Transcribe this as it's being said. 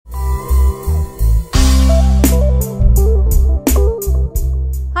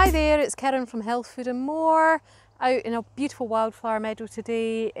it's Keren from Health, Food and More, out in a beautiful wildflower meadow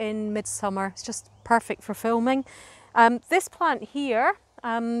today in midsummer. It's just perfect for filming. This plant here,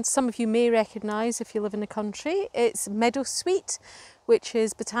 some of you may recognise if you live in the country. It's Meadowsweet, which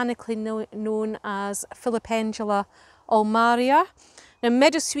is botanically known as Filipendula ulmaria. Now,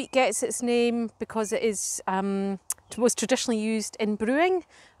 Meadowsweet gets its name because it was traditionally used in brewing,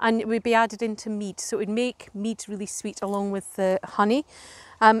 and it would be added into mead, so it would make mead really sweet along with the honey.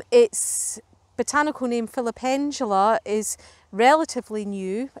 Its botanical name Filipendula is relatively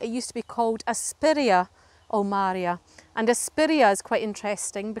new. It used to be called Aspirin ulmaria, and Aspirin is quite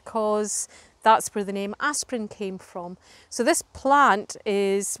interesting because that's where the name aspirin came from. So this plant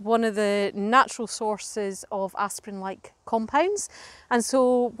is one of the natural sources of aspirin-like compounds, and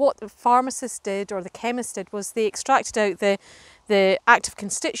so what the pharmacist did, or the chemist did, was they extracted out the active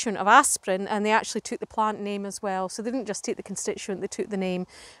constituent of aspirin, and they actually took the plant name as well. So they didn't just take the constituent, they took the name.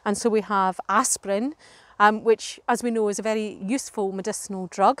 And so we have aspirin, which, as we know, is a very useful medicinal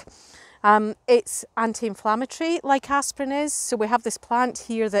drug. It's anti-inflammatory, like aspirin is. So we have this plant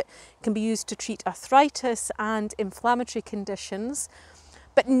here that can be used to treat arthritis and inflammatory conditions.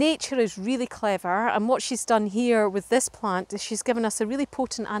 But nature is really clever, and what she's done here with this plant is she's given us a really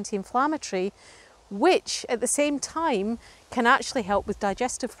potent anti-inflammatory, which at the same time can actually help with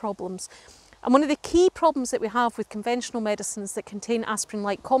digestive problems. And one of the key problems that we have with conventional medicines that contain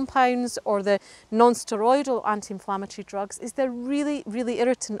aspirin-like compounds or the non-steroidal anti-inflammatory drugs is they're really, really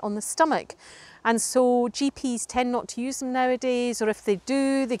irritant on the stomach. And so GPs tend not to use them nowadays, or if they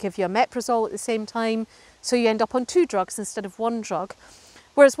do, they give you a omeprazole at the same time. So you end up on 2 drugs instead of 1 drug.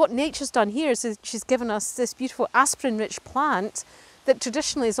 Whereas what nature's done here is she's given us this beautiful aspirin-rich plant that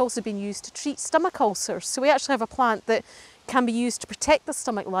traditionally has also been used to treat stomach ulcers. So we actually have a plant that can be used to protect the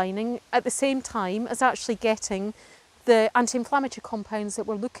stomach lining at the same time as actually getting the anti-inflammatory compounds that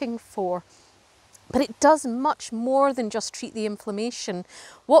we're looking for. But it does much more than just treat the inflammation.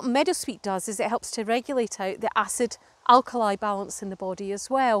 What Meadowsweet does is it helps to regulate out the acid-alkali balance in the body as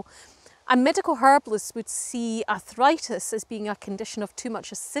well. And medical herbalists would see arthritis as being a condition of too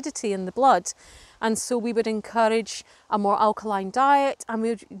much acidity in the blood. And so we would encourage a more alkaline diet, and we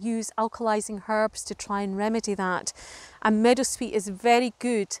would use alkalizing herbs to try and remedy that. And Meadowsweet is very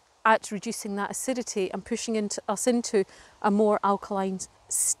good at reducing that acidity and pushing us into a more alkaline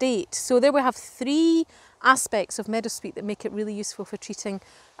state. So there we have 3 aspects of Meadowsweet that make it really useful for treating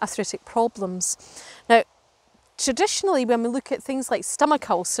arthritic problems. Now, traditionally, when we look at things like stomach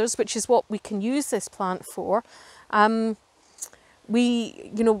ulcers, which is what we can use this plant for,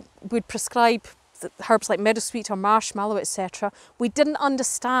 we would prescribe herbs like Meadowsweet or marshmallow, etc. We didn't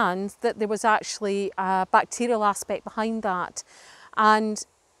understand that there was actually a bacterial aspect behind that. And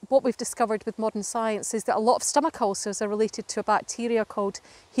what we've discovered with modern science is that a lot of stomach ulcers are related to a bacteria called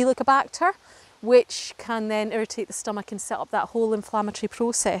Helicobacter, which can then irritate the stomach and set up that whole inflammatory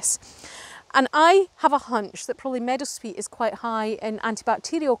process. And I have a hunch that probably Meadowsweet is quite high in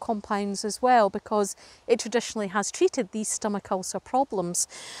antibacterial compounds as well, because it traditionally has treated these stomach ulcer problems.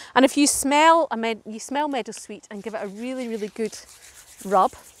 And if you smell Meadowsweet and give it a really, really good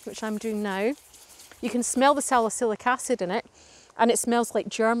rub, which I'm doing now, you can smell the salicylic acid in it, and it smells like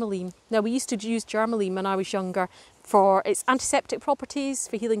germaline. Now, we used to use germaline when I was younger for its antiseptic properties,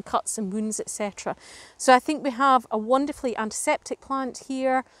 for healing cuts and wounds, etc. So I think we have a wonderfully antiseptic plant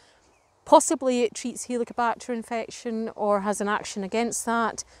here. Possibly it treats Helicobacter infection or has an action against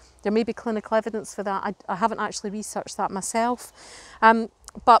that. There may be clinical evidence for that. I haven't actually researched that myself.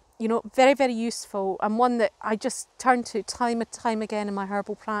 But, very, very useful, and one that I just turn to time and time again in my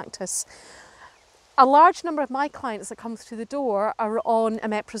herbal practice. A large number of my clients that come through the door are on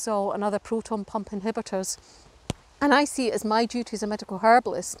omeprazole and other proton pump inhibitors. And I see it as my duty as a medical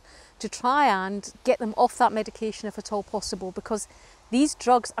herbalist to try and get them off that medication if at all possible, because these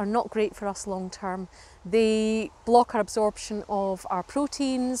drugs are not great for us long term. They block our absorption of our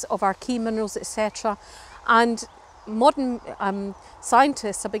proteins, of our key minerals, etc. And modern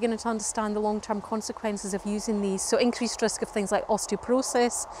scientists are beginning to understand the long-term consequences of using these. So increased risk of things like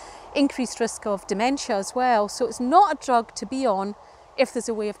osteoporosis, increased risk of dementia as well. So it's not a drug to be on if there's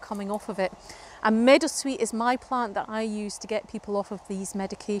a way of coming off of it. And Meadowsweet is my plant that I use to get people off of these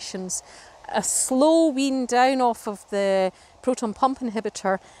medications. A slow wean down off of the proton pump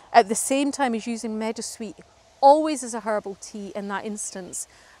inhibitor at the same time as using Meadowsweet, always as a herbal tea in that instance.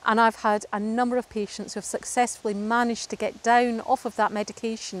 And I've had a number of patients who have successfully managed to get down off of that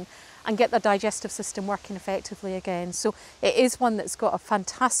medication and get their digestive system working effectively again. So it is one that's got a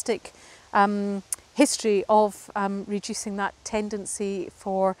fantastic history of reducing that tendency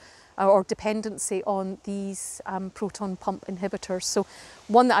for or dependency on these proton pump inhibitors. So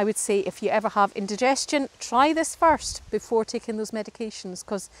one that I would say, if you ever have indigestion, try this first before taking those medications,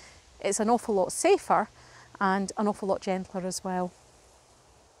 because it's an awful lot safer and an awful lot gentler as well.